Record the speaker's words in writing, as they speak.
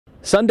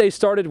Sunday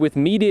started with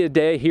Media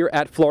Day here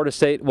at Florida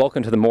State.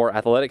 Welcome to the Moore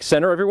Athletic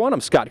Center, everyone. I'm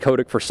Scott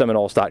Kodak for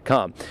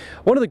Seminoles.com.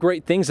 One of the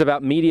great things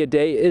about Media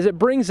Day is it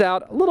brings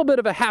out a little bit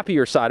of a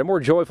happier side, a more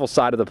joyful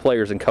side of the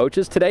players and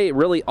coaches. Today,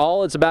 really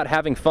all is about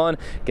having fun,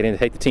 getting to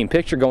take the team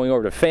picture, going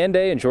over to Fan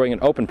Day, enjoying an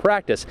open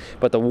practice.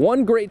 But the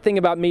one great thing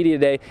about Media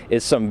Day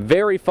is some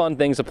very fun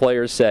things the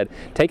players said.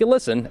 Take a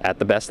listen at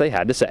the best they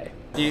had to say.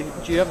 Do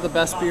you have the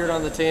best beard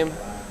on the team?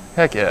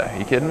 Heck yeah,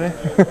 you kidding me?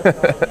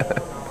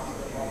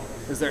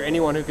 Is there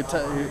anyone who could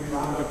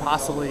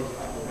possibly?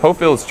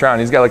 Hofield's trying.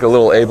 He's got like a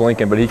little Abe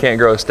Lincoln, but he can't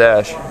grow a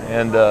stash.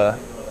 And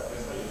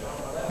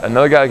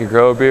another guy could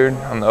grow a beard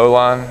on the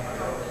O-line.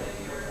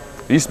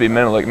 It used to be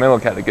Mendel. Like Mendel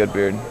had a good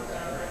beard.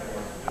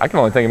 I can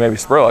only think of maybe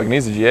Spurl. Like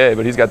he's a GA,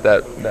 but he's got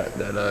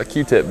that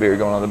Q-tip beard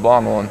going on, the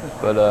blonde one.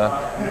 But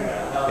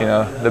you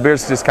know, the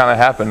beards just kind of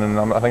happen, and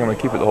I think I'm gonna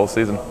keep it the whole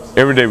season.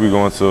 Every day we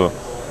go into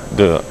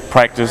the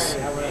practice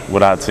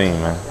with our team,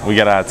 man. We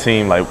got our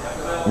team like.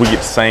 We get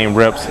the same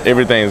reps.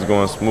 Everything's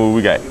going smooth.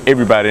 We got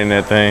everybody in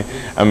that thing.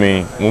 I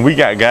mean, when we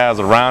got guys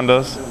around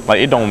us,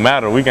 like it don't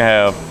matter. We can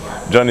have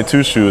Johnny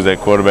Two Shoes at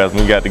quarterbacks.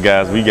 We got the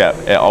guys we got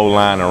at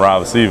O-line and wide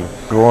receiver.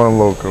 Going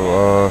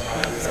local,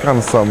 it's kind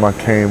of something I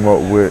came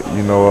up with.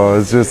 You know,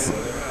 it's just,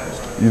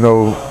 you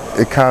know,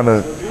 it kind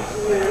of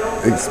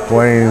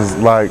explains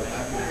like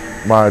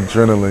my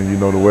adrenaline. You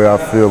know, the way I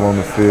feel on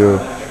the field.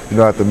 You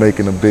know, after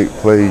making a big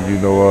play. You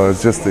know,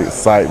 it's just the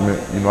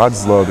excitement. You know, I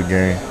just love the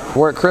game.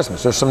 We're at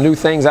Christmas. There's some new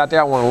things out there.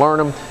 I want to learn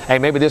them. Hey,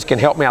 maybe this can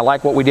help me. I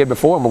like what we did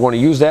before, and we're going to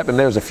use that. And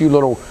there's a few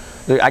little,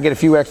 I get a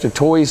few extra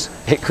toys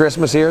at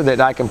Christmas here that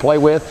I can play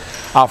with.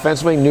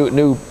 Offensively,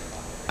 new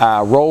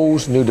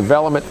roles, new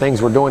development,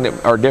 things we're doing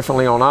that are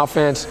differently on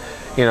offense.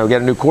 You know,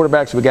 get a new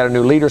quarterback, so we got a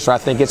new leader. So I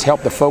think it's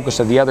helped the focus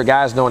of the other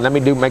guys knowing,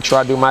 make sure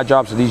I do my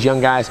job so these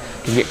young guys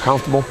can get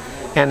comfortable.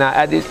 And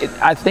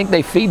I think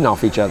they're feeding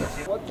off each other.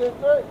 1, 2, 3.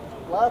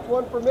 Last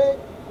one for me.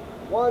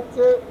 1,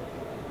 2,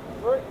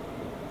 3.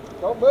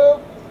 Don't move.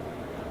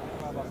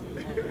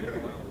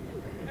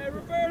 Hey,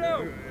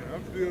 Roberto.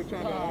 I'm still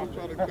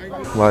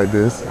trying to like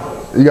this.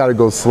 You got to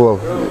go slow.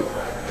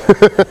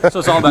 So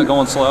it's all about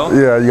going slow?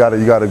 Yeah, you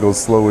got to go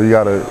slow.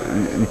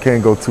 You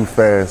can't go too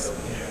fast.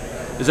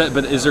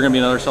 But is there going to be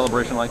another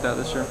celebration like that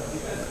this year?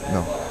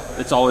 No.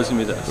 It's always going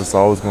to be this? It's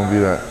always going to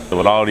be that.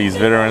 With all these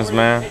veterans,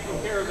 man,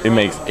 it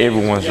makes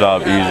everyone's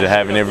job easier,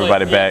 having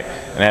everybody back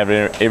and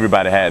having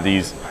everybody had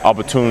these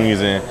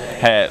opportunities and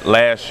had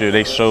last year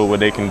they showed what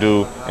they can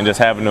do, and just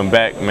having them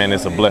back, man,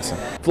 it's a blessing.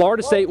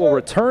 Florida State will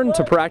return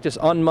to practice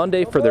on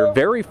Monday for their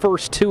very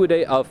first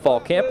two-a-day of fall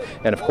camp,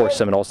 and of course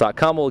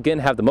Seminoles.com will again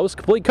have the most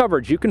complete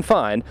coverage you can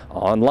find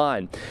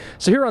online.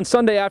 So here on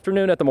Sunday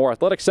afternoon at the Moore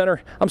Athletic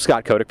Center, I'm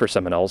Scott Kodak for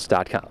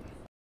Seminoles.com.